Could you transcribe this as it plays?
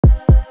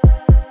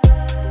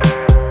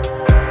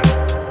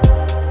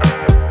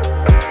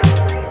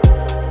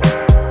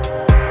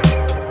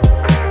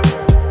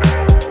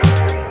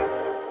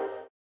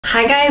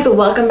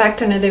welcome back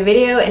to another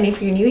video, and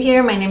if you're new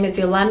here, my name is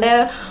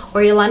Yolanda,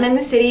 or Yolanda in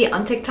the City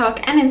on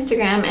TikTok and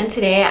Instagram, and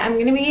today I'm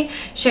going to be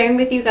sharing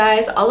with you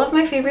guys all of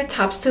my favorite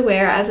tops to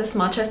wear as a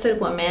small-chested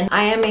woman.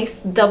 I am a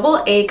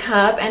double A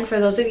cup, and for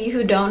those of you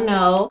who don't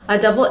know, a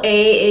double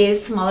A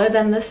is smaller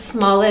than the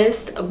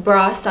smallest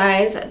bra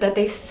size that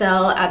they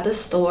sell at the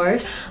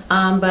stores.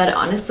 But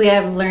honestly,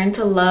 I've learned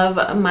to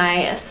love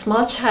my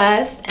small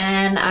chest,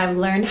 and I've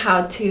learned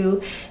how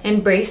to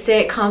embrace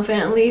it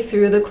confidently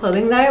through the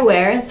clothing that I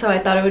wear, and so I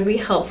thought it would be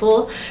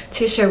helpful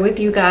to share with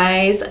you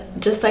guys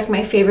just like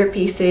my favorite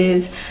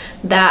pieces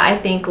that I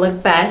think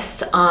look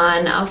best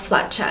on a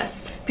flat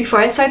chest. Before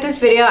I start this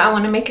video, I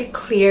want to make it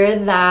clear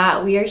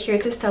that we are here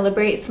to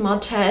celebrate small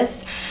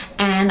chests,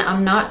 and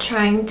I'm not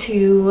trying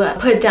to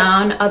put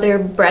down other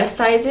breast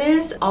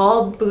sizes.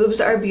 All boobs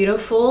are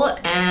beautiful,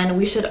 and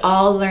we should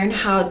all learn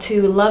how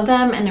to love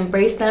them and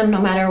embrace them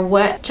no matter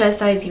what chest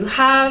size you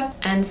have.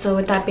 And so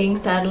with that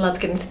being said, let's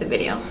get into the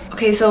video.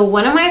 Okay, so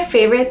one of my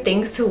favorite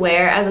things to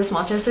wear as a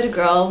small-chested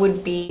girl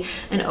would be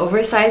an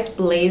oversized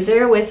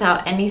blazer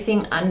without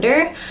anything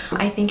under.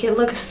 I think it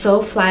looks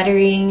so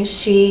flattering,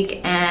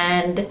 chic,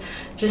 and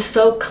just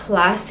so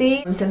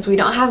classy. Since we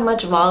don't have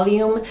much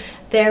volume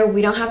there,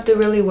 we don't have to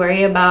really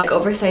worry about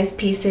oversized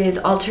pieces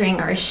altering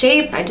our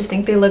shape. I just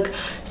think they look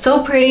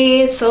so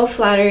pretty, so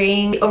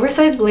flattering.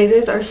 Oversized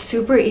blazers are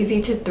super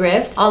easy to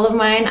thrift. All of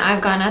mine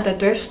I've gotten at the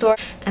thrift store,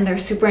 and they're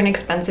super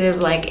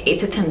inexpensive, like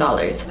 $8 to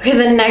 $10. Okay,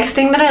 the next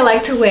thing that I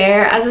like to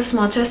wear as a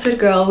small-chested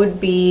girl would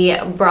be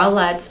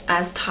bralettes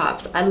as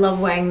tops. I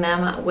love wearing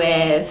them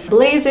with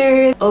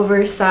blazers,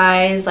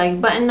 oversized like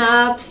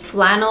button-ups,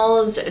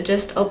 flannels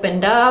just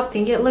opened up. I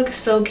think it looks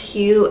so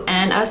cute,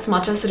 and us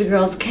small-chested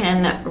girls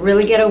can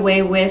really get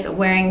away with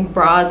wearing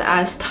bras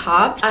as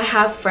tops. I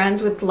have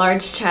friends with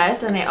large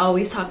chests, and they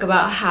always talk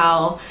about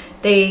how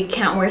they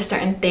can't wear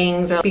certain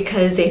things or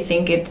because they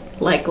think it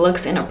like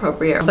looks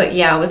inappropriate. But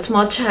yeah, with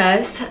small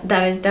chests,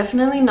 that is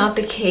definitely not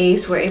the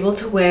case. We're able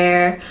to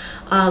wear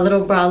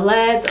little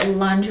bralettes,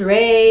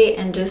 lingerie,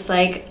 and just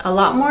like a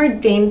lot more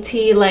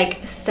dainty,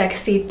 like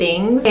sexy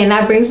things. And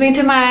that brings me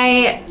to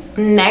my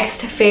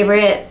next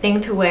favorite thing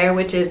to wear,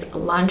 which is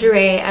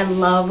lingerie. I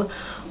love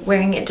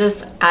wearing it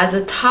just as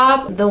a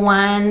top. The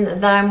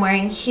one that I'm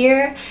wearing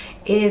here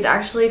is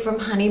actually from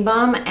Honey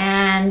Bum,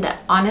 and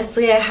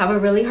honestly I have a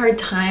really hard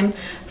time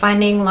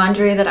finding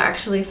lingerie that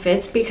actually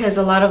fits, because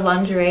a lot of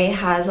lingerie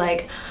has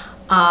like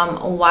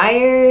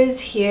wires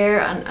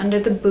here under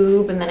the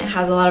boob, and then it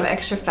has a lot of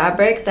extra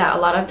fabric that a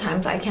lot of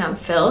times I can't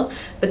fill.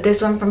 But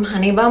this one from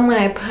Honey Bum, when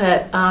I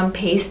put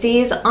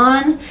pasties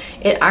on,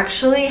 it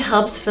actually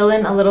helps fill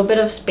in a little bit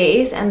of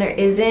space, and there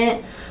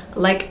isn't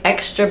like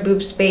extra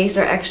boob space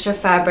or extra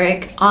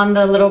fabric on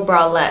the little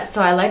bralette,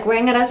 so I like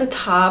wearing it as a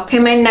top. Okay,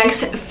 my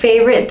next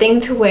favorite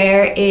thing to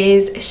wear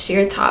is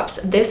sheer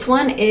tops. This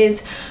one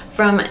is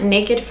from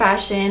Naked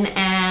Fashion,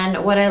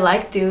 and what I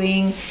like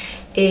doing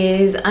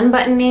is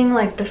unbuttoning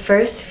like the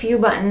first few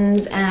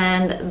buttons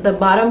and the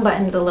bottom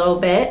buttons a little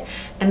bit,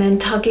 and then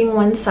tucking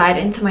one side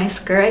into my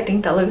skirt. I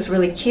think that looks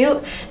really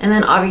cute. And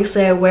then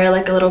obviously I wear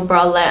like a little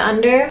bralette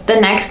under.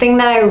 The next thing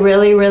that I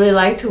really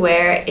like to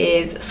wear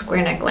is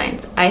square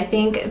necklines. I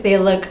think they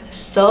look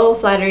so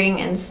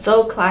flattering and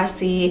so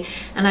classy,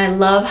 and I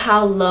love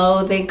how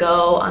low they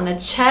go on the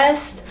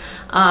chest.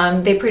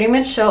 They pretty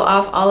much show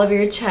off all of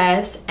your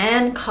chest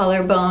and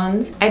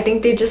collarbones. I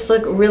think they just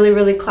look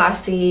really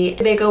classy.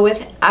 They go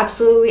with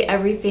absolutely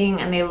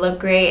everything, and they look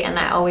great, and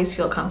I always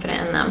feel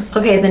confident in them.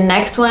 Okay, the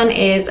next one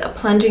is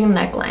plunging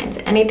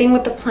necklines. Anything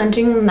with the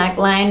plunging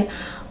neckline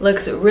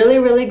looks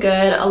really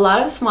good. A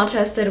lot of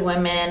small-chested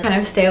women kind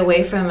of stay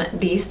away from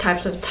these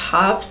types of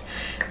tops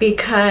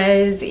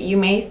because you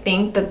may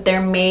think that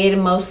they're made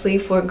mostly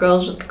for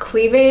girls with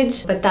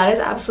cleavage, but that is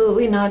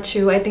absolutely not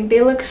true. I think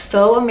they look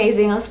so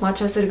amazing on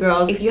small-chested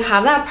girls. If you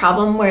have that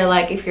problem where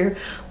like if you're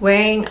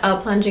wearing a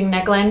plunging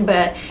neckline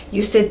but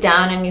you sit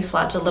down and you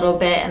slouch a little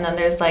bit, and then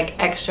there's like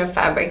extra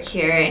fabric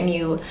here, and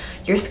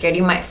you're scared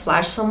you might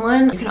flash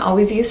someone, you can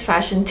always use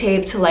fashion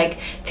tape to like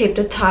tape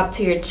the top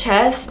to your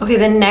chest. Okay,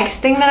 the next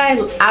thing that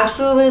I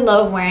absolutely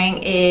love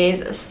wearing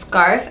is a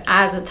scarf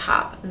as a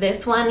top.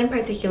 This one in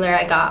particular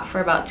I got for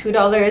about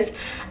 $2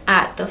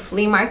 at the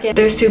flea market.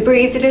 They're super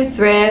easy to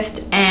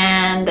thrift,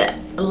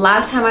 and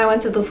last time I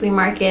went to the flea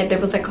market there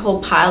was like a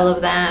whole pile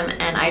of them,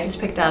 and I just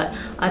picked out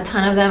a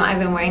ton of them. I've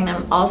been wearing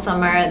them all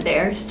summer.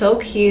 They're so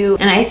cute,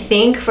 and I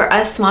think for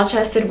us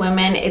small-chested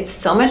women it's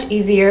so much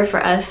easier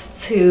for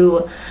us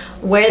to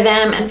wear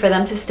them and for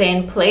them to stay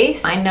in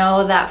place. I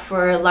know that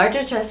for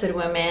larger chested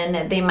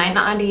women, they might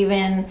not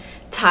even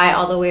tie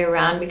all the way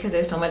around because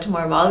there's so much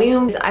more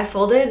volume. I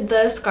folded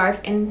the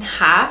scarf in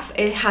half.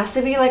 It has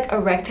to be like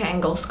a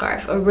rectangle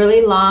scarf, a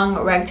really long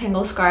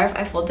rectangle scarf.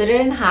 I folded it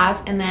in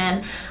half, and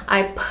then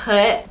I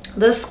put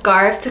the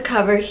scarf to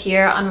cover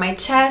here on my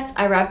chest.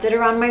 I wrapped it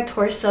around my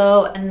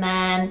torso, and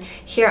then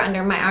here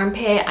under my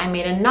armpit I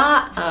made a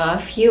knot, a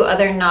few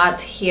other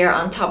knots here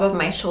on top of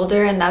my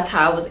shoulder, and that's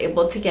how I was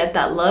able to get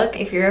that look.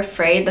 If you're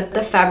afraid that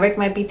the fabric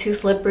might be too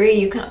slippery,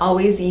 you can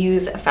always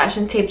use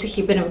fashion tape to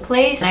keep it in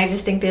place, and I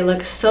just think they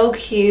look so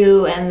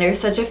cute and they're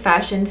such a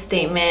fashion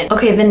statement.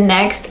 Okay, the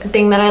next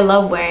thing that I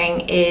love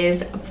wearing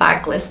is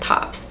backless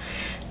tops.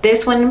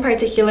 This one in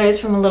particular is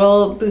from a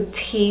little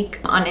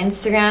boutique on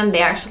Instagram. They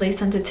actually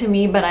sent it to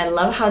me, but I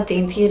love how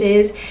dainty it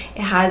is.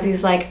 It has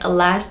these like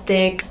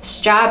elastic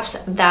straps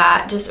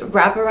that just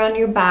wrap around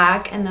your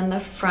back, and then the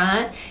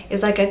front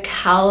is like a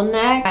cowl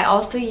neck. I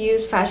also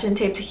use fashion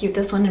tape to keep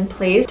this one in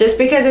place just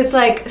because it's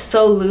like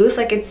so loose,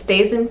 like it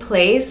stays in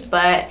place,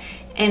 but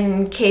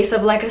in case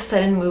of like a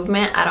sudden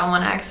movement, I don't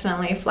want to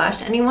accidentally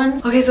flash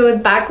anyone. Okay, so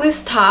with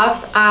backless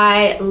tops,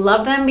 I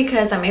love them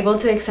because I'm able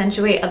to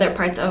accentuate other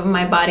parts of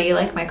my body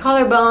like my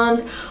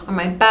collarbones or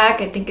my back.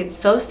 I think it's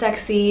so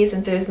sexy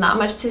since there's not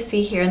much to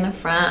see here in the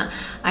front.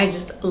 I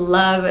just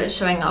love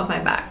showing off my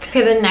back.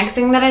 Okay, the next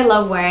thing that I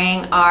love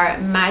wearing are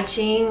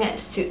matching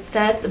suit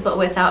sets but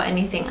without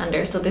anything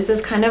under. So this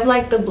is kind of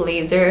like the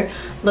blazer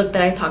look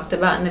that I talked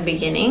about in the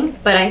beginning,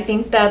 but I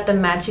think that the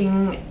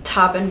matching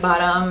top and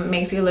bottom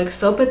makes you look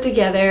so put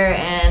together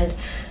and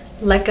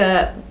like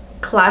a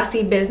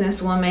classy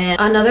businesswoman.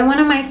 Another one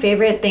of my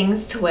favorite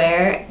things to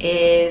wear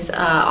is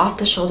off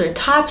the shoulder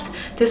tops.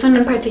 This one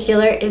in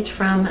particular is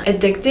from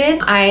Addicted.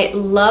 I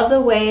love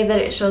the way that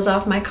it shows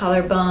off my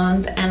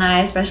collarbones, and I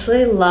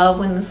especially love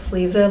when the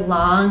sleeves are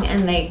long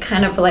and they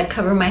kind of like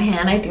cover my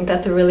hand. I think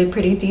that's a really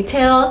pretty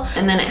detail.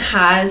 And then it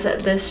has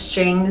the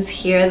strings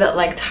here that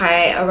like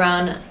tie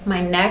around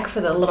my neck for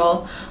the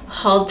little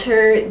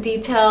halter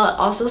detail.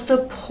 Also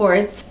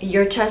supports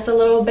your chest a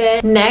little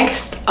bit.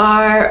 Next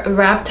are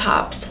wrap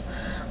tops.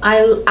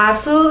 I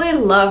absolutely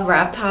love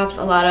wrap tops.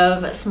 A lot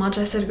of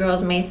small-chested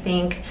girls may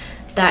think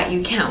that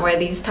you can't wear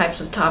these types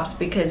of tops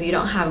because you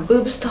don't have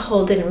boobs to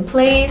hold it in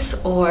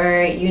place,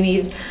 or you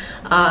need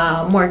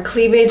more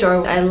cleavage,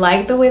 or I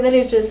like the way that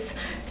it just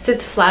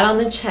sits flat on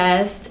the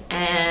chest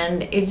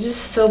and it's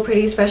just so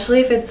pretty, especially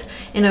if it's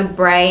in a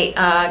bright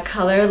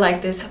color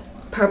like this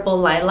purple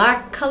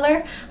lilac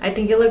color. I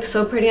think it looks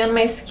so pretty on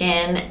my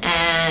skin.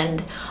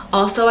 And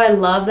also I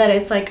love that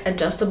it's like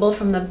adjustable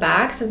from the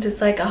back since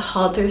it's like a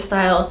halter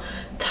style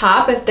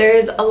top. If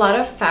there's a lot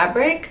of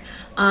fabric,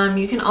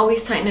 you can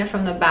always tighten it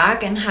from the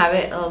back and have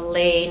it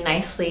lay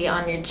nicely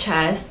on your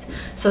chest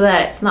so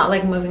that it's not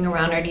like moving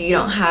around or you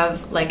don't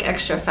have like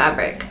extra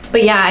fabric.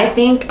 But yeah, I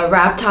think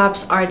wrap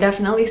tops are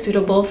definitely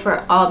suitable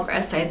for all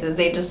breast sizes.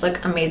 They just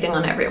look amazing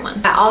on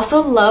everyone. I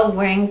also love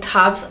wearing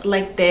tops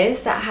like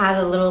this that have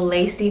a little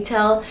lace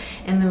detail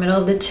in the middle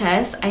of the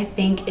chest. I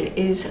think it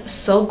is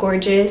so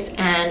gorgeous,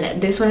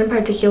 and this one in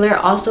particular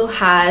also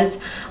has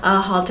a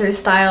halter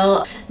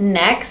style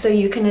neck so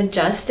you can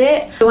adjust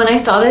it. So when I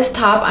saw this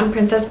top on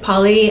Princess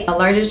Polly, a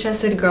larger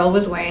chested girl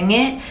was wearing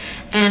it,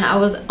 and I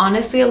was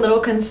honestly a little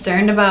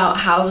concerned about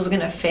how it was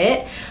gonna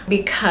fit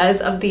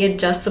because of the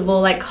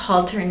adjustable like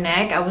halter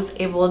neck. I was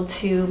able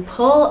to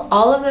pull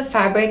all of the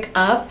fabric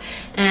up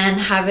and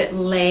have it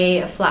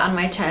lay flat on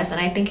my chest, and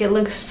I think it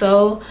looks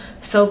so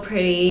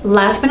pretty.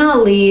 Last but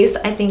not least,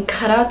 I think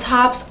cutout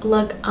tops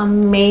look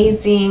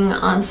amazing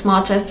on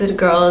small chested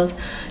girls.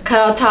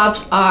 Cutout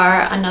tops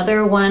are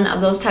another one of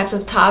those types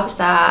of tops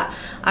that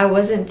I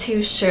wasn't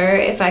too sure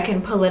if I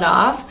can pull it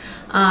off.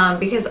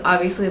 Because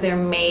obviously they're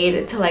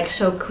made to like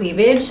show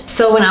cleavage.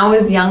 So when I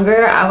was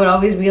younger, I would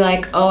always be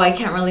like, oh, I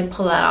can't really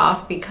pull that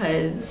off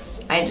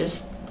because I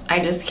just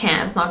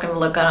can't. It's not gonna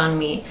look good on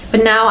me.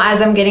 But now as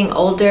I'm getting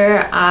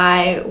older,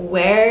 I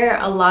wear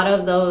a lot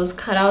of those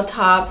cutout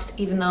tops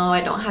even though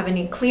I don't have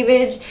any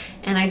cleavage,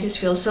 and I just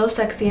feel so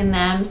sexy in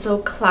them, so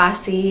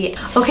classy.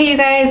 Okay, you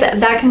guys,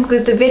 that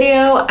concludes the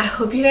video. I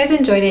hope you guys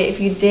enjoyed it. If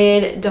you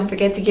did, don't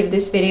forget to give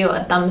this video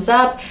a thumbs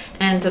up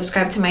and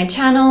subscribe to my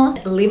channel.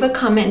 Leave a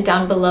comment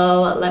down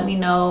below. Let me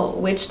know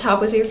which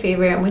top was your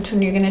favorite and which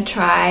one you're gonna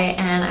try.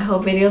 And I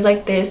hope videos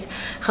like this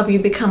help you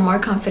become more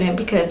confident,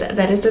 because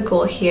that is the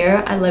goal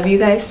here. I love you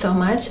guys so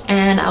much,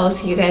 and I will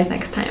see you guys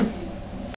next time.